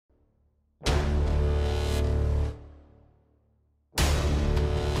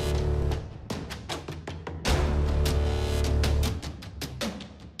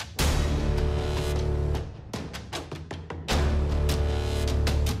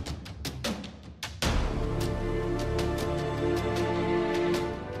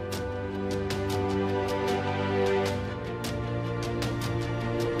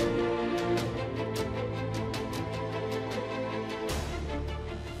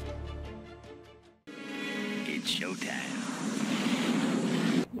showtime.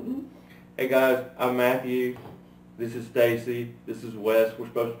 Hey guys, I'm Matthew. This is Stacy. This is Wes. We're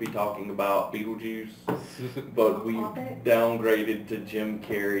supposed to be talking about Beetlejuice, but we downgraded to Jim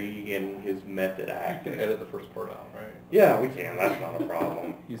Carrey and his method acting. You can edit the first part out, right? Yeah, we can. That's not a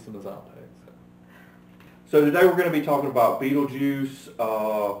problem. Use them as outtakes. So today we're going to be talking about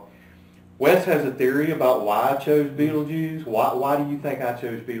Beetlejuice. Wes has a theory about why I chose Beetlejuice. Why do you think I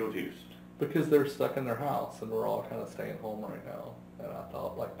chose Beetlejuice? Because they're stuck in their house and we're all kind of staying home right now. And I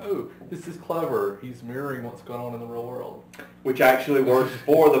thought, like, oh, this is clever. He's mirroring what's going on in the real world. Which actually works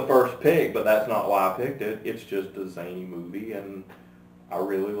for the first pick, but that's not why I picked it. It's just a zany movie, and I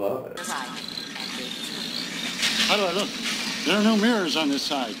really love it. How do I look? There are no mirrors on this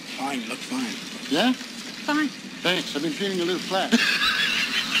side. Fine, look fine. Yeah? Fine. Thanks. I've been feeling a little flat.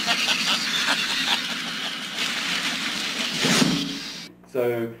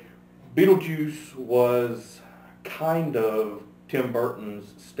 So, Beetlejuice was kind of Tim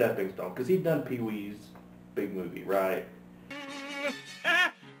Burton's stepping stone, because he'd done Pee-wee's big movie, right?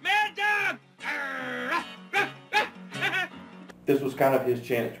 Mad dog! This was kind of his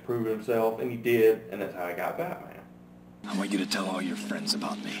chance to prove himself, and he did, and that's how he got Batman. I want you to tell all your friends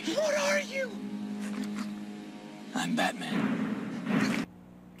about me. What are you? I'm Batman.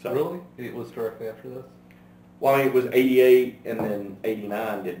 So, Really? It was directly after this? well, I mean, it was 88, and then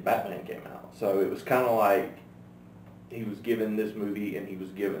 89 did Batman came out. So it was kind of like he was given this movie, and he was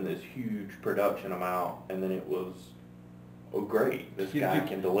given this huge production amount, and then it was, oh great, this guy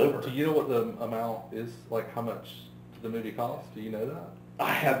can deliver. Do you know what the amount is, like how much the movie cost? Do you know that?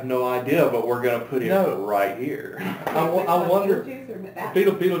 I have no idea, but we're going to put it right here. I wonder,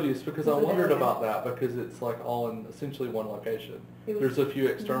 Beetlejuice, because I wondered about that, because it's like all in essentially one location. There's a few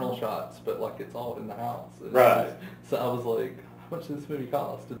external shots, but like it's all in the house. And Right. So I was like, how much did this movie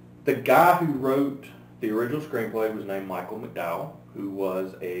cost? The guy who wrote the original screenplay was named Michael McDowell, who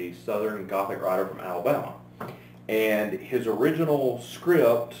was a Southern Gothic writer from Alabama. And his original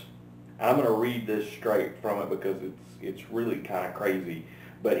script, I'm going to read this straight from it because it's really kind of crazy,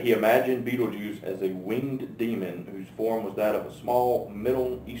 but he imagined Beetlejuice as a winged demon whose form was that of a small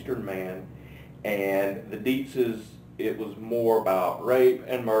Middle Eastern man, and the deets it was more about rape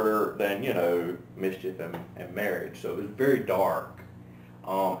and murder than, you know, mischief and marriage. So it was very dark.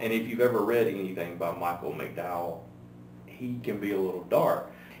 And if you've ever read anything by Michael McDowell, he can be a little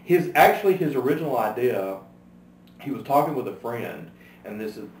dark. His original idea, he was talking with a friend, and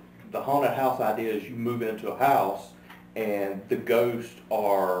this is the haunted house idea is you move into a house and the ghosts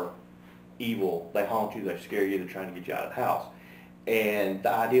are evil. They haunt you, they scare you, they're trying to get you out of the house. And the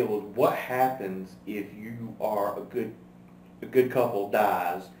idea was, what happens if you are a good couple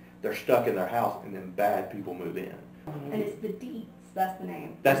dies, they're stuck in their house, and then bad people move in. And it's the Deets, that's the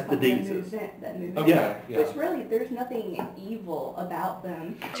name. That's the Deets. That movie. Okay, yeah. Which really, there's nothing evil about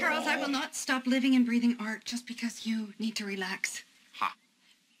them. Charles, I will not stop living and breathing art just because you need to relax.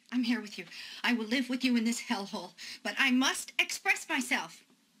 I'm here with you. I will live with you in this hellhole, but I must express myself.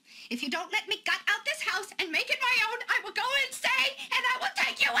 If you don't let me gut out this house and make it my own, I will go insane and I will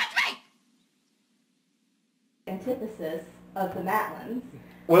take you with me! Antithesis of the Matlins.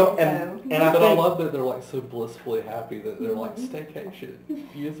 Well, I love that they're like so blissfully happy that they're like, staycation.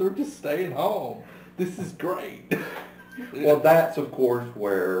 You guys are just staying home. This is great. Well, that's of course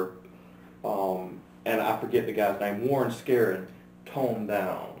where, and I forget the guy's name, Warren Scarron toned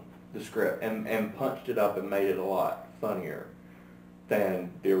down the script and punched it up and made it a lot funnier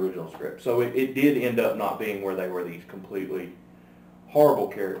than the original script. So it did end up not being where they were these completely horrible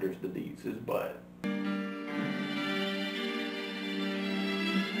characters, the Deetses, but...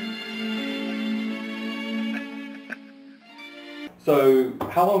 So,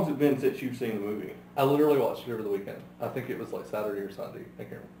 how long has it been since you've seen the movie? I literally watched it over the weekend. I think it was like Saturday or Sunday. I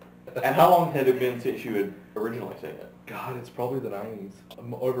can't remember. And how long had it been since you had originally seen it? God, it's probably the 90s.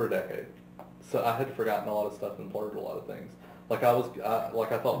 Over a decade. So I had forgotten a lot of stuff and blurred a lot of things. Like I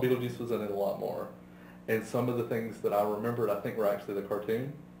thought Beetlejuice was in it a lot more. And some of the things that I remembered, I think, were actually the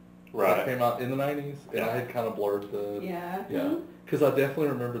cartoon. Right. That came out in the 90s. And I had kind of blurred the... Yeah. Yeah. Because I definitely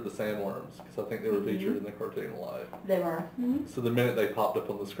remembered the sandworms. Because I think they were featured in the cartoon a lot. They were. So the minute they popped up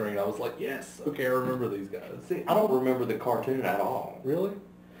on the screen, I was like, yes, okay, I remember these guys. See, I don't remember the cartoon at all. Really?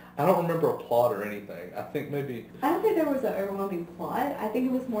 I don't remember a plot or anything. I think maybe... I don't think there was an overwhelming plot. I think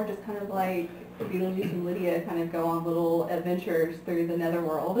it was more just kind of like Beetlejuice and Lydia kind of go on little adventures through the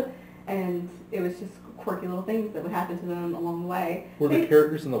netherworld. And it was just quirky little things that would happen to them along the way. Were the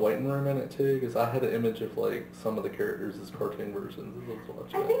characters in the waiting room in it too? Because I had an image of like some of the characters as cartoon versions as I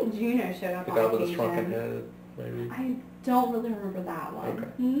was watching. I think Juno showed up the on guy occasion. with a shrunken head, maybe. I don't really remember that one.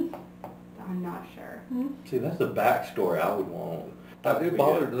 Okay. I'm not sure. See, that's the backstory I would want. It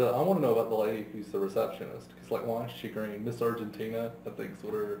bothered. I want to know about the lady who's the receptionist. Because like, why is she green? Miss Argentina, I think is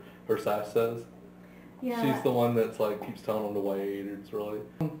what her sash says. Yeah. She's the one that's like keeps telling them to wait. It's really.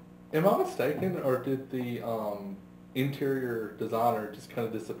 Am I mistaken, or did the interior designer just kind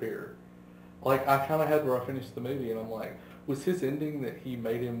of disappear? Like, I kind of had where I finished the movie, and I'm like, was his ending that he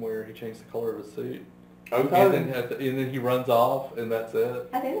made him where he changed the color of his suit? Okay. And then he runs off, and that's it?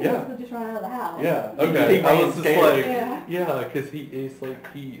 I think Yeah. he just run out of the house. Yeah. Okay. He I ran was just scared. like, Yeah. because he's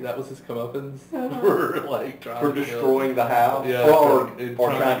like, that was his comeuppance for, like, trying For to destroying the house. Yeah, Or and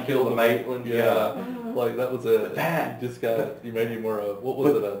trying to kill the Maitlands. Yeah. Like, that was it. That- You just you made him wear what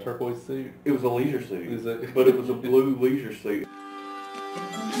was it, a turquoise suit? It was a leisure suit. Is it? But it was a blue leisure suit.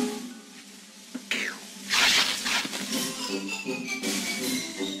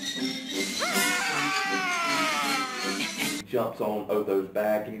 Jumps on Otho's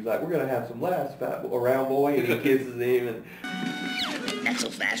back and he's like, we're going to have some laughs, fat round boy, and he kisses him. And Not so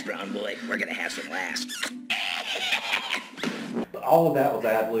fast, brown boy. We're gonna have some laughs. all of that was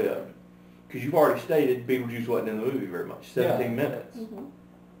ad-libbed. Because you've already stated Beetlejuice wasn't in the movie very much, 17 minutes.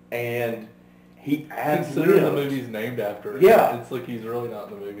 And he Considering the ad-libbed. movie's named after it, Yeah. it's like he's really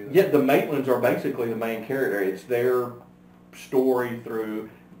not in the movie. Yet the Maitlands are basically the main character. It's their story through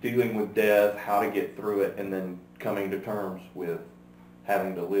dealing with death, how to get through it, and then coming to terms with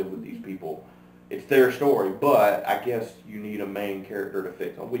having to live with these people. It's their story, but I guess you need a main character to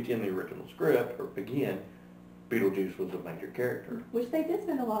fix on, which in the original script, or again, Beetlejuice was a major character. Which they did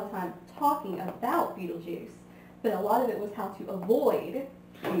spend a lot of time talking about Beetlejuice, but a lot of it was how to avoid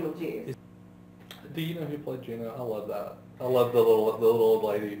Beetlejuice. Do you know who played Gina? I love that. I love the little old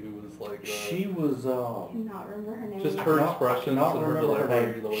lady who was like. She was, I cannot remember her name. Just her not- expressions not and her remember her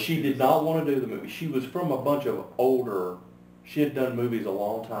delivery. name. the way She did not want to do the movie. She was from a bunch of older, she had done movies a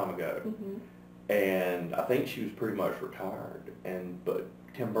long time ago. And I think she was pretty much retired. But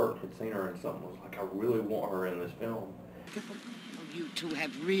Tim Burton had seen her in something, was like, I really want her in this film. You two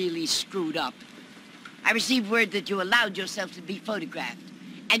have really screwed up. I received word that you allowed yourself to be photographed.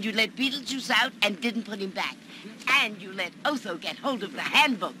 And you let Beetlejuice out and didn't put him back. And you let Otho get hold of the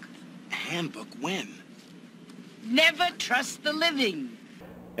handbook. A handbook? When? Never trust the living.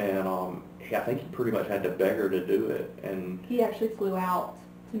 And I think he pretty much had to beg her to do it. And He actually flew out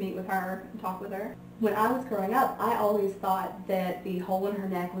to meet with her and talk with her. When I was growing up, I always thought that the hole in her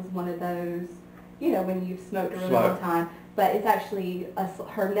neck was one of those, you know, when you've smoked a really long time, but it's actually,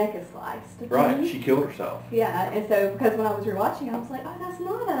 her neck is sliced. right, she killed herself. Yeah, and so, because when I was rewatching, I was like, oh, that's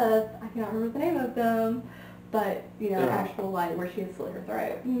not I cannot remember the name of them, but, you know, actual, like, where she had slit her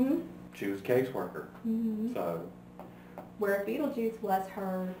throat. She was a caseworker. So, Where Beetlejuice was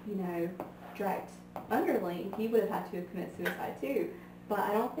her, you know, direct underling, he would have had to have committed suicide too. But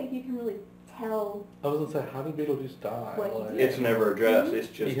I don't think you can really tell. I was gonna say, how did Beetlejuice die? What he Like, did. it's never addressed. It's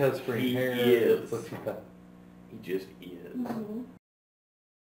just, he has green he hair. is. It's like, yeah. He just is.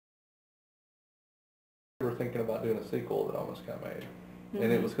 We were thinking about doing a sequel that almost got made,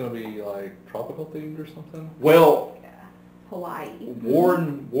 and it was going to be like tropical themed or something. Well, Hawaii.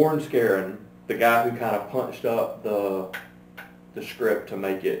 Warren Scarron, the guy who kind of punched up the script to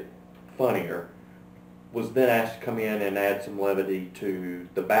make it funnier, was then asked to come in and add some levity to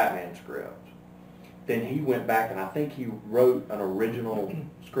the Batman script. Then he went back and I think he wrote an original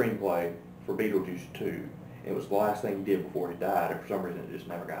screenplay for Beetlejuice 2. It was the last thing he did before he died, and for some reason it just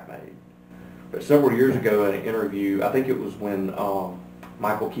never got made. But several years ago in an interview, I think it was when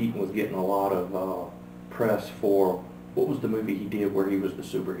Michael Keaton was getting a lot of press for, what was the movie he did where he was the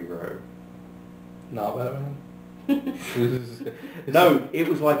superhero? Not Batman. No, it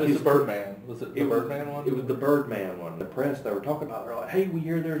was like It's his the Birdman. Was it the Birdman one? It was the Birdman one. The press, they were talking about it. They're like, hey, we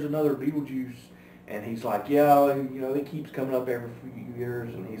hear there's another Beetlejuice. And he's like, yeah, you know, it keeps coming up every few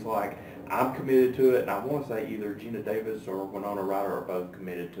years. And he's like, I'm committed to it. And I want to say either Gina Davis or Winona Ryder are both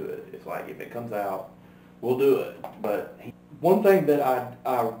committed to it. It's like, if it comes out, we'll do it. But one thing that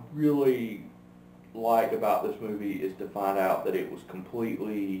I really liked about this movie is to find out that it was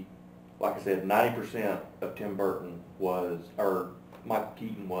completely, like I said, 90% of Tim Burton was, or Michael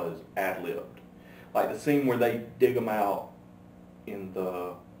Keaton was ad-libbed. Like the scene where they dig him out in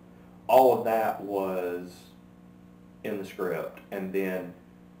the, all of that was in the script. And then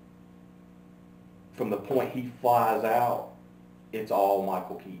from the point he flies out, it's all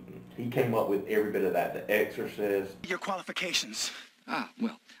Michael Keaton. He came up with every bit of that. The Exorcist. Your qualifications.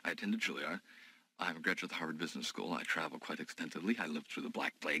 Well, I attended Juilliard. I'm a graduate of the Harvard Business School. I travel quite extensively. I lived through the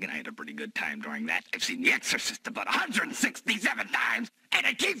Black Plague, and I had a pretty good time during that. I've seen The Exorcist about 167 times, and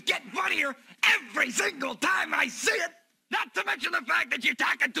it keeps getting funnier every single time I see it. Not to mention the fact that you're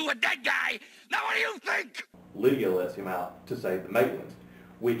talking to a dead guy. Now Now what do you think? Lydia lets him out to save the Maitlands,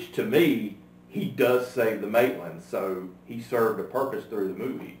 which to me, he does save the Maitlands, so he served a purpose through the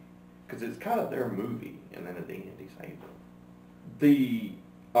movie. Because it's kind of their movie, and then at the end he saves them.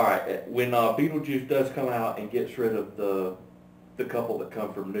 Alright, when Beetlejuice does come out and gets rid of the couple that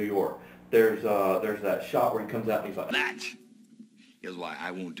come from New York, there's that shot where he comes out and he's like... That is why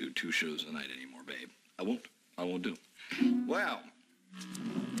I won't do 2 shows a night anymore, babe. I won't do. Well,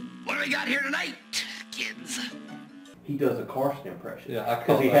 what do we got here tonight, kids? He does a Carson impression. Yeah, I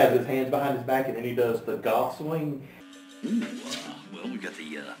because he that. has his hands behind his back and then he does the golf swing. Ooh, well, we got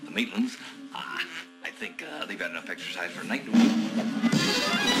the Maitlands. I think they've had enough exercise for tonight.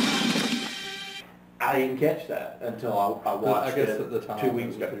 I didn't catch that until I watched guess it at the time 2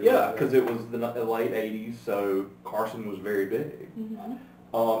 weeks ago. pretty Yeah, big. because it was the late 80s, so Carson was very big. Mm-hmm.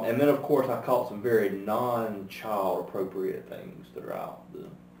 And then, of course, I caught some very non-child appropriate things throughout the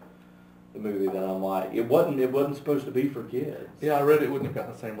movie that I'm like, it wasn't supposed to be for kids. Yeah, I read it wouldn't have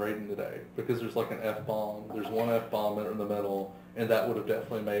gotten the same rating today because there's like an F-bomb. There's one F-bomb in the middle, and that would have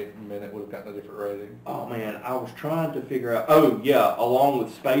definitely meant it would have gotten a different rating. Oh man, I was trying to figure out. Oh yeah, along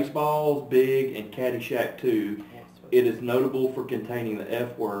with Spaceballs, Big, and Caddyshack 2, it is notable for containing the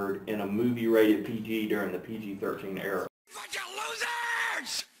F word in a movie rated PG during the PG-13 era. Bunch of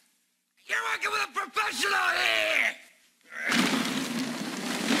losers! You're working with a professional here!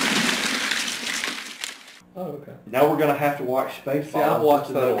 Oh, okay. Now we're gonna have to watch Spaceballs. See, I've watched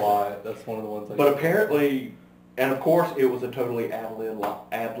just that a to- lot. That's one of the ones I But apparently, and of course, it was a totally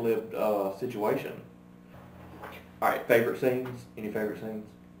ad-libbed situation. All right, favorite scenes? Any favorite scenes?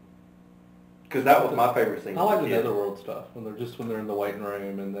 Because that was my favorite scene. I like the Yeah. Netherworld stuff when they're in the waiting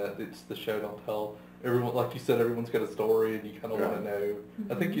room and that it's the show don't tell. Everyone, like you said, everyone's got a story and you kind of want to know.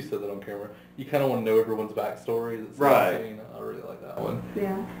 I think you said that on camera. You kind of want to know everyone's backstory. That's Right. Scene. I really like that one.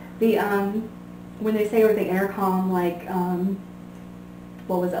 Yeah. The when they say over the intercom, like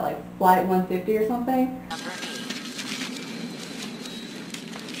what was that, like Flight 150 or something? Number 8.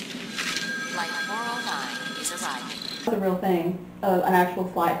 Flight 409 is arriving. It was a real thing. An actual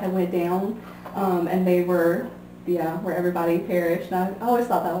flight had went down, and they were, where everybody perished. And I always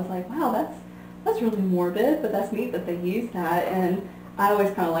thought that was like, wow, that's really morbid, but that's neat that they used that. And I always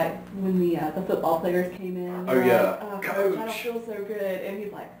kind of like when the football players came in. Oh, they're yeah. like, oh, Coach. I don't feel so good, and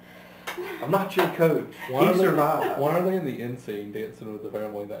he's like, I'm not your coach. Why He survived. Why are they in the end scene dancing with the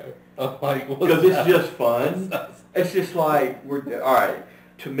family though? I'm like, what's Because it's that? just fun. It's just like, all right,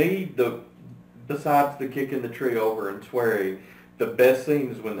 to me, besides the kicking the tree over and swearing, the best scene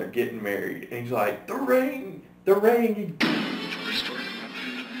is when they're getting married. And he's like, the ring. You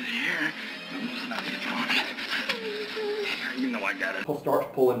know I got it. He starts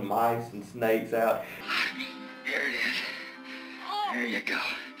pulling mice and snakes out. Here it is. There you go.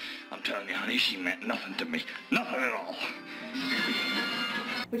 I'm telling you, honey, she meant nothing to me. Nothing at all.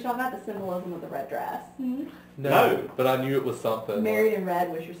 which y'all got the symbolism of the red dress. Mm-hmm. No. But I knew it was something. Married in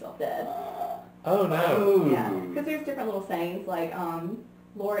red, wish yourself dead. Oh no. Yeah, because there's different little sayings, like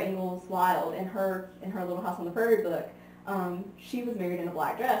Laura Ingalls Wilde in her Little House on the Prairie book, she was married in a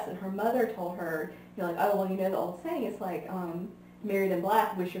black dress, and her mother told her, you're like, oh, well, you know the old saying, it's like, married in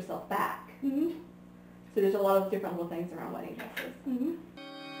black, wish yourself back. Mm-hmm. So there's a lot of different little things around wedding dresses. Mm-hmm.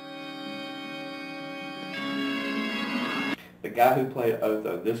 The guy who played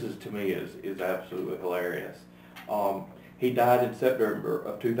Otho, this is to me is absolutely hilarious. He died in September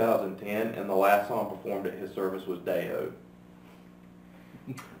of 2010, and the last song performed at his service was Day-O.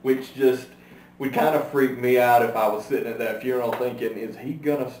 Which just would kind of freak me out if I was sitting at that funeral thinking, is he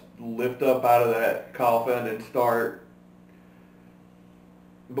going to lift up out of that coffin and start...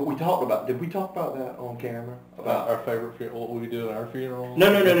 But did we talk about that on camera? About our favorite funeral, what we do at our funeral?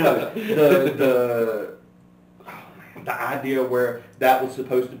 No. The idea where that was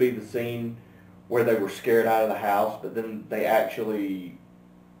supposed to be the scene where they were scared out of the house, but then they actually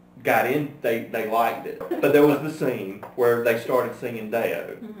got in, they liked it. But there was the scene where they started singing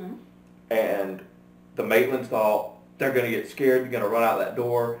Day-O. Mm-hmm. And the Maitlands thought, they're going to get scared, they're going to run out that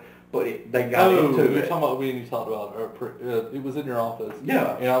door. But they got into it. You're talking about when you talked about it was in your office.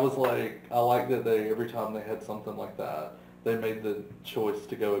 Yeah. And I was like, I liked that every time they had something like that, they made the choice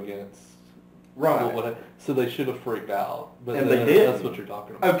to go against. Right. So they should have freaked out. But and they did. That's what you're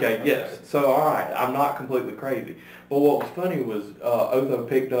talking about. Okay, yes. So, all right, I'm not completely crazy. But what was funny was Otho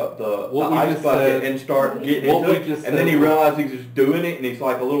picked up the ice bucket and started getting into it. And then he realized he's just doing it, and he's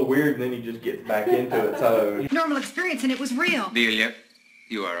like a little weird, and then he just gets back into it. So Normal experience, and it was real. Delia,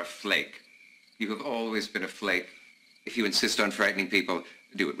 you are a flake. You have always been a flake. If you insist on frightening people,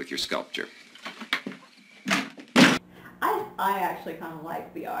 do it with your sculpture. I actually kind of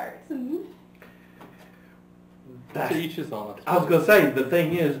like the art. Mm-hmm. That's, to each his own. I was gonna say the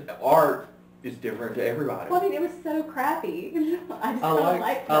thing is, art is different to everybody. Well, I mean, it was so crappy. I just I don't like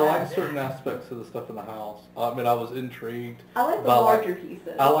like that. I like certain aspects of the stuff in the house. I mean, I was intrigued. I like the by, larger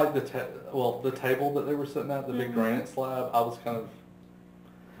pieces. I like the the table that they were sitting at, the big granite slab. I was kind of,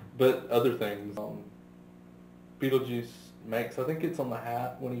 but other things. Beetlejuice makes. I think it's on the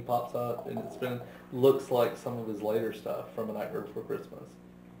hat when he pops up, and looks like some of his later stuff from A Nightmare Before Christmas.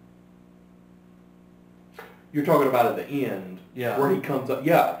 You're talking about at the end, Yeah. where he comes up.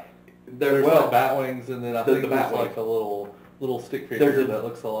 Yeah, There's like bat wings, and then I think there's bat like a little stick figure that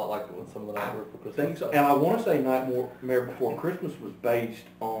looks a lot like some of the Nightmare Before Christmas. So. And I want to say Nightmare Before Christmas was based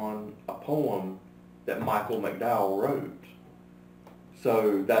on a poem that Michael McDowell wrote.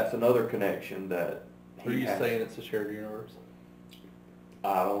 So that's another connection that. Are you saying it's a shared universe?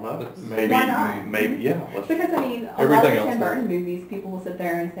 I don't know. Maybe, why not? Maybe, yeah. Because, I mean, a lot of Tim Burton movies, people will sit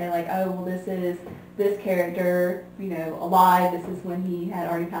there and say, like, oh, well, this is this character, you know, alive. This is when he had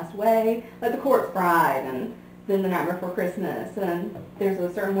already passed away. Like The Corpse Bride and then The Nightmare Before Christmas. And there's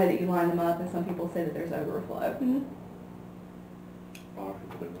a certain way that you line them up, and some people say that there's overflow.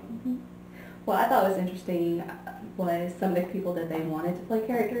 What I thought was interesting was some of the people that they wanted to play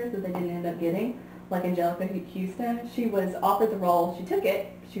characters that they didn't end up getting. Like Angelica Houston, she was offered the role, she took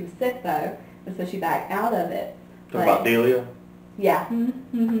it, she was sick though, and so she backed out of it. Talking about Delia? Yeah.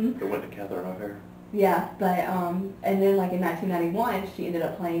 That went to Catherine O'Hara. Yeah, but, and then like in 1991, she ended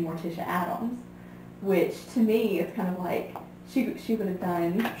up playing Morticia Addams, which to me is kind of like, she would have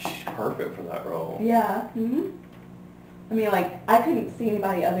done. She's perfect for that role. Yeah. I mean, like, I couldn't see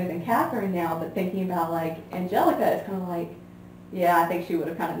anybody other than Catherine now, but thinking about like Angelica, it's kind of like, yeah, I think she would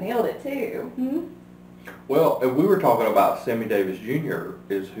have kind of nailed it too. Well, if we were talking about Sammy Davis Jr.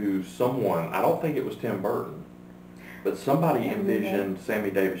 is who someone, I don't think it was Tim Burton, but somebody envisioned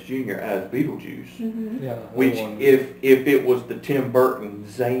Sammy Davis Jr. as Beetlejuice. Yeah. Which, if it was the Tim Burton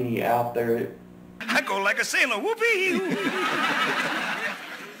zany out there, I go like a sailor, whoopee!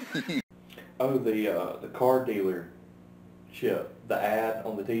 Oh, the car dealer Chip, the ad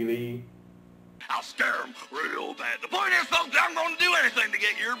on the TV. I'll scare them real bad. The point is, folks, I'm going to do anything to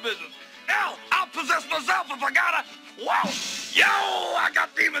get your business. Hell, I'll possess myself if I gotta. Wow! Yo, I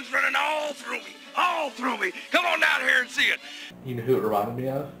got demons running all through me. All through me. Come on down here and see it. You know who it reminded me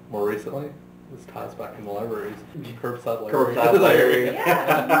of more recently? This ties back in the libraries. Curbside Larry. Curbside Larry.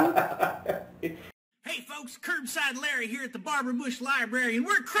 Hey folks, Curbside Larry here at the Barber Bush Library, and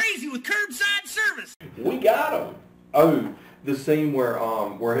we're crazy with curbside service. We got him. Oh, the scene where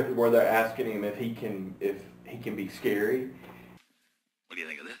they're asking him if he can be scary. What do you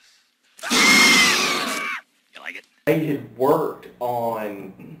think of this? You like it? They had worked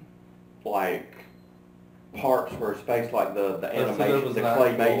on like parts for his face, like the animation, the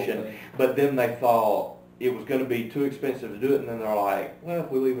claymation, but then they thought it was going to be too expensive to do it, and then they're like, well, if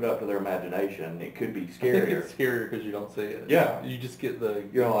we leave it up to their imagination, it could be scarier. I think it's scarier because you don't see it. Yeah. You just get the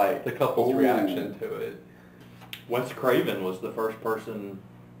couple's ooh. reaction to it. Wes Craven was the first person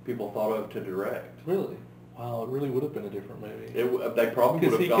people thought of to direct. Really? Wow, it really would have been a different movie. They probably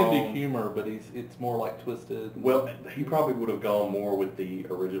would have gone... Because he can do humor, but it's more like twisted. Well, he probably would have gone more with the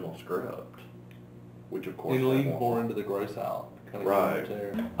original script, which of course... He leaned more into the gross out. Kind of right.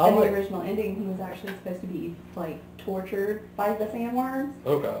 There. In the original ending, he was actually supposed to be like tortured by the sandworms.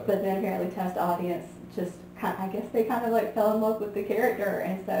 Okay. But then apparently test audience just I guess they kind of like fell in love with the character,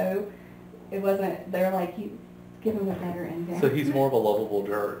 and so it wasn't. They're like, you give him a better ending. So he's more of a lovable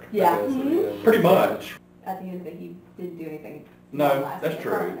jerk. Yeah. I guess, pretty much. At the end of it, he didn't do anything. No, that's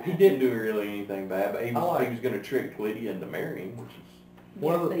true. He didn't do really anything bad, but he was going to trick Lydia into marrying, which is...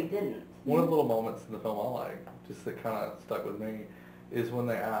 but he didn't. One of the little moments in the film I like, just that kind of stuck with me, is when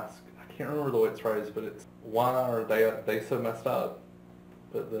they ask, I can't remember the way it's phrased, but it's, why are they so messed up,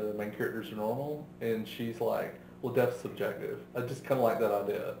 but the main characters are normal? And she's like, well, death's subjective. I just kind of like that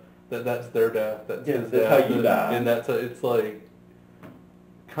idea, that's their death, that's his death. How you die. And it's like,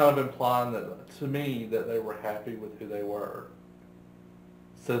 kind of implying that, to me, that they were happy with who they were.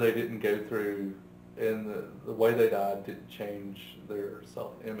 So they didn't go through, and the way they died didn't change their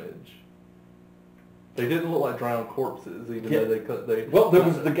self-image. They didn't look like drowned corpses, even though they... Well, there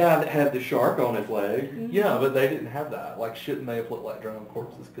was the guy that had the shark on his leg. Yeah, but they didn't have that. Like, shouldn't they have looked like drowned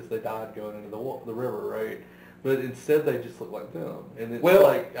corpses because they died going into the river, right? But instead, they just look like them. And it's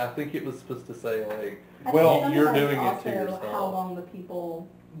like, I think it was supposed to say, like, you're doing it to yourself. How long the people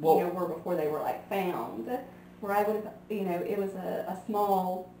were before they were, like, found. Where I would have, it was a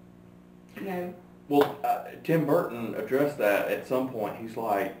small, Well, Tim Burton addressed that at some point. He's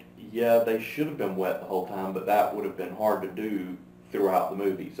like, yeah, they should have been wet the whole time, but that would have been hard to do throughout the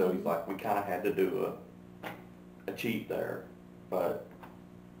movie. So he's like, we kind of had to do a cheat there, but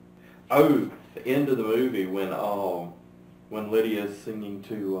oh, the end of the movie when Lydia's singing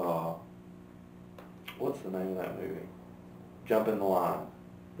to what's the name of that movie? Jump in the Line.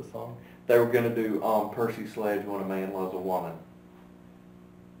 The song? They were gonna do Percy Sledge When a Man Loves a Woman.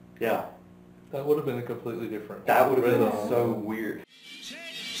 Yeah. That would have been a completely different. That would have been so weird. Shake,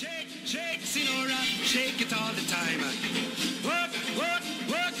 shake, shake, Sinora, shake it all the time. Work, work,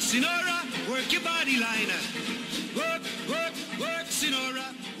 work, Sinora, work your body line. Work, work, work,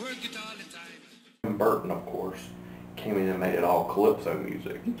 Sinora, work it all the time. Tim Burton, of course, came in and made it all calypso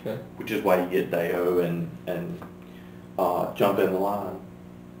music, Okay. which is why you get Deo and Jump in the Line.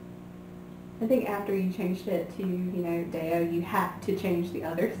 I think after you changed it to, Deo, you have to change the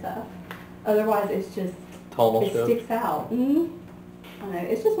other stuff. Otherwise, it's just, Tonal it shift. sticks out. I don't know.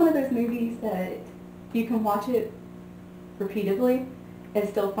 It's just one of those movies that you can watch it repeatedly and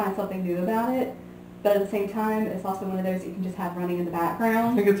still find something new about it. But at the same time, it's also one of those you can just have running in the I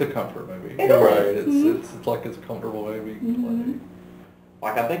background. think it's a comfort movie. It You're is. right. It's like it's a comfortable movie.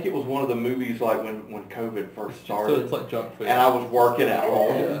 Like, I think it was one of the movies, like, when COVID first started. So it's like junk food. And I was working at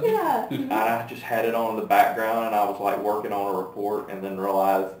home. Yeah. And I just had it on in the background, and I was, like, working on a report, and then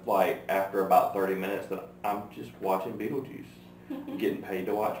realized, like, after about 30 minutes that I'm just watching Beetlejuice. I'm getting paid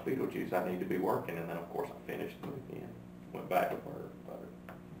to watch Beetlejuice. I need to be working. And then, of course, I finished the movie and went back to work.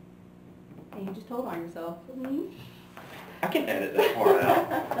 But And you just told on yourself. I can edit that part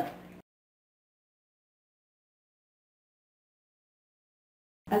out.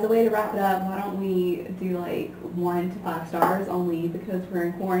 As a way to wrap it up, why don't we do like 1 to 5 stars? Only because we're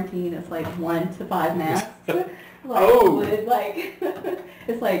in quarantine, it's like 1 to 5 masks.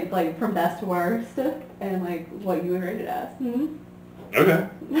 It's like from best to worst, and like what you would rate it as. Okay.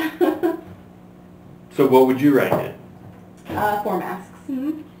 So what would you rate it? 4 masks.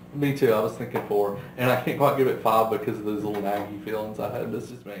 Me too. I was thinking 4, and I can't quite give it 5 because of those little naggy feelings I had.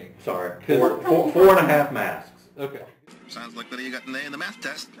 This is me. Sorry. 4.5 masks. Okay. Sounds like Lydia got an A in the math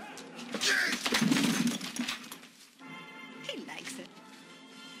test. He likes it.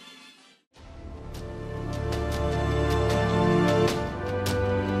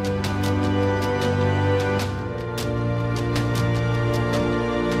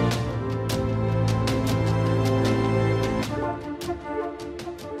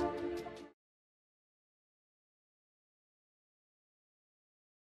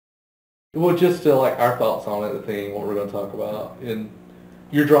 Well, just like our thoughts on it, the thing, what we're going to talk about, and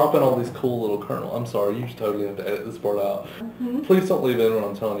you're dropping all these cool little kernels. I'm sorry, you totally have to edit this part out. Please don't leave in when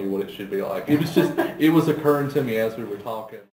I'm telling you what it should be like. It was just, it was occurring to me as we were talking.